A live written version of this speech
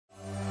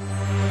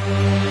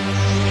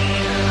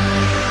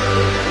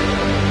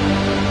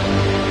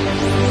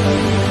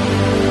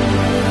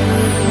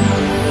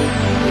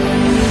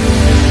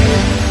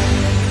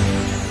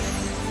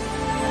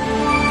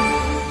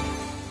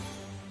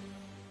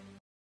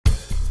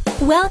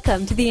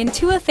Welcome to the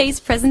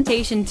Intuiface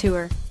Presentation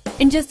Tour.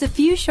 In just a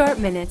few short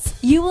minutes,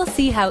 you will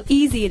see how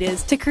easy it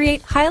is to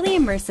create highly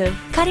immersive,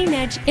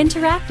 cutting-edge,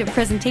 interactive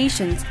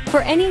presentations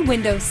for any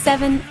Windows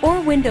 7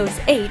 or Windows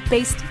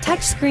 8-based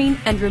touchscreen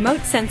and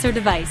remote sensor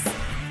device.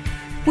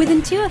 With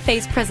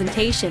Intuiface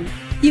Presentation,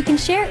 you can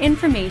share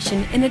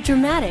information in a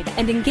dramatic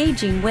and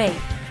engaging way.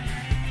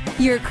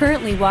 You're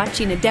currently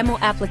watching a demo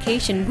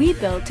application we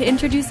built to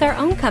introduce our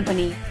own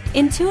company,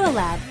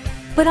 intuilab.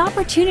 But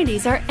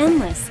opportunities are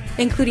endless,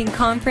 including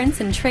conference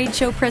and trade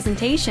show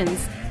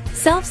presentations,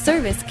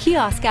 self-service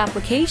kiosk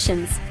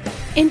applications,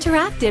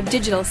 interactive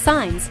digital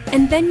signs,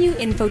 and venue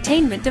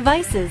infotainment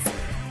devices.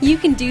 You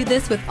can do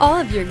this with all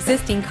of your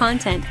existing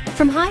content,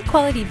 from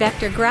high-quality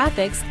vector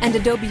graphics and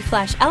Adobe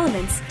Flash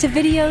Elements to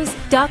videos,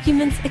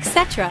 documents,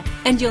 etc.,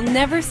 and you'll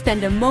never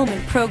spend a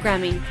moment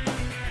programming.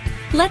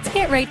 Let's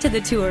get right to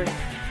the tour.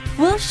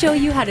 We'll show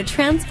you how to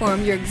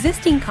transform your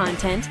existing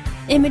content,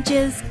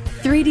 images,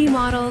 3D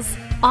models,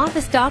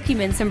 office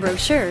documents and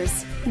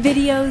brochures,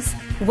 videos,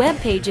 web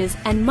pages,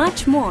 and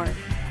much more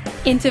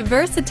into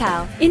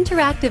versatile,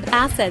 interactive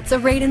assets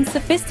arrayed in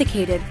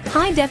sophisticated,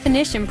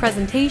 high-definition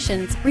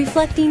presentations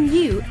reflecting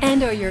you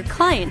and/or your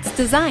client's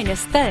design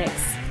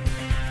aesthetics.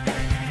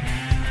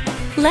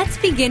 Let's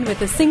begin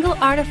with a single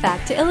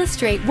artifact to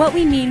illustrate what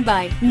we mean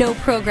by no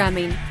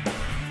programming.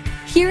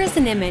 Here is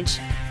an image.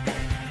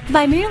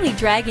 By merely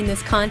dragging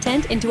this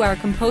content into our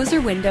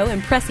Composer window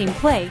and pressing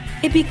play,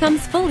 it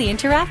becomes fully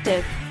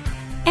interactive.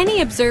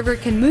 Any observer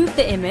can move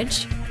the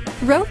image,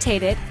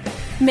 rotate it,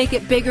 make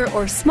it bigger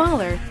or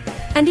smaller,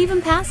 and even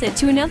pass it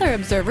to another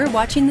observer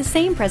watching the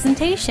same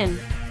presentation.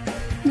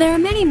 There are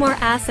many more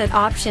asset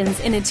options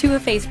in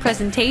Intuiface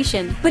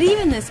Presentation, but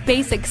even this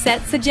basic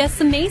set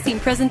suggests amazing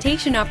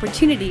presentation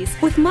opportunities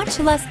with much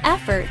less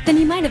effort than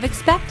you might have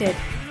expected.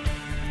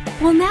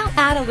 We'll now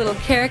add a little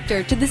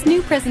character to this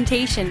new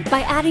presentation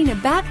by adding a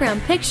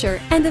background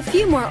picture and a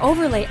few more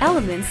overlay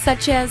elements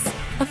such as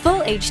a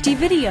full HD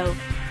video,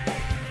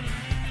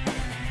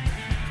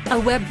 a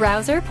web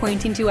browser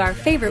pointing to our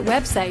favorite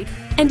website,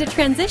 and a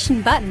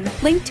transition button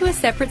linked to a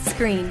separate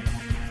screen.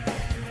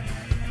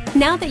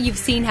 Now that you've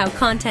seen how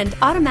content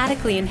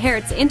automatically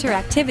inherits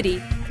interactivity,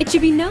 it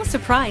should be no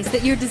surprise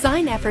that your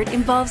design effort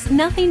involves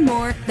nothing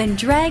more than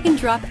drag and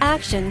drop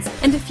actions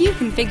and a few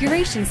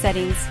configuration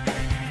settings.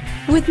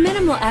 With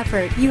minimal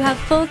effort, you have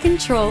full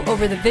control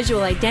over the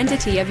visual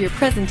identity of your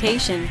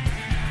presentation.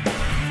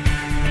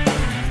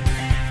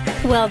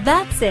 Well,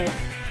 that's it.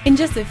 In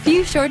just a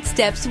few short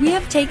steps, we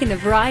have taken a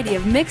variety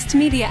of mixed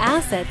media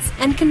assets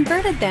and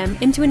converted them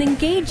into an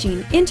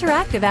engaging,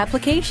 interactive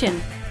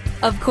application.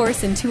 Of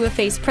course,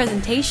 Intuiface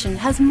Presentation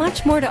has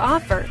much more to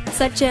offer,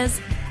 such as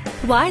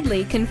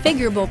widely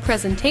configurable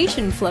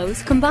presentation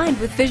flows combined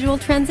with visual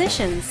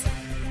transitions,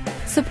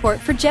 support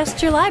for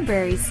gesture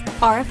libraries,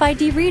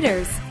 RFID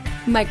readers,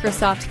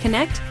 Microsoft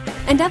Connect,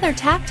 and other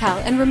tactile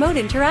and remote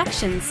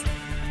interactions,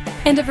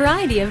 and a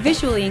variety of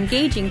visually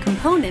engaging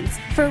components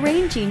for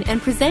arranging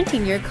and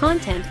presenting your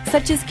content,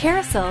 such as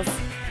carousels,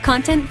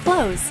 content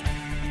flows,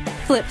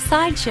 flip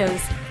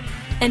slideshows,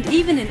 and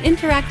even an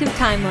interactive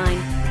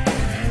timeline.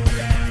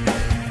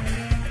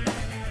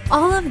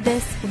 All of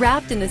this,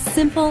 wrapped in a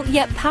simple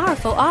yet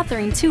powerful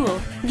authoring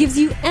tool, gives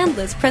you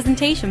endless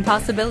presentation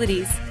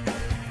possibilities.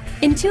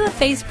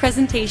 Intuiface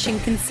Presentation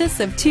consists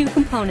of two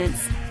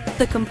components.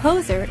 The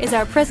Composer is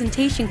our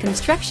presentation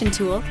construction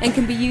tool and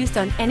can be used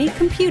on any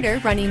computer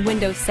running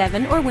Windows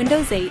 7 or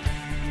Windows 8.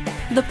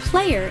 The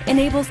Player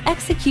enables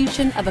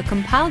execution of a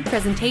compiled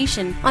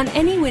presentation on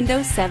any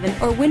Windows 7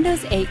 or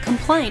Windows 8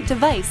 compliant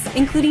device,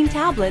 including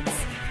tablets,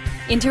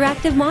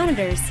 interactive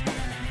monitors,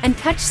 and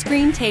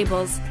touchscreen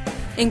tables,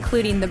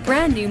 including the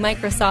brand new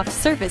Microsoft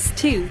Surface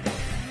 2.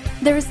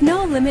 There is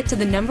no limit to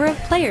the number of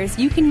players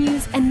you can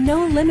use and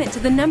no limit to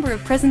the number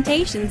of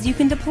presentations you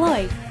can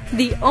deploy.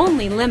 The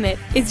only limit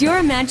is your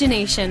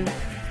imagination.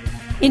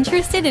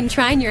 Interested in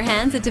trying your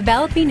hands at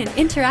developing an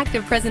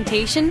interactive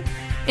presentation?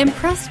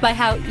 Impressed by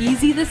how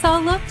easy this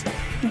all looked?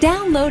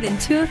 Download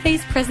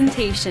Intuiface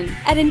Presentation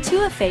at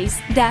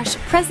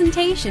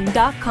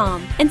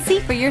intuiface-presentation.com and see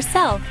for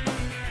yourself.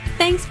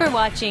 Thanks for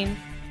watching.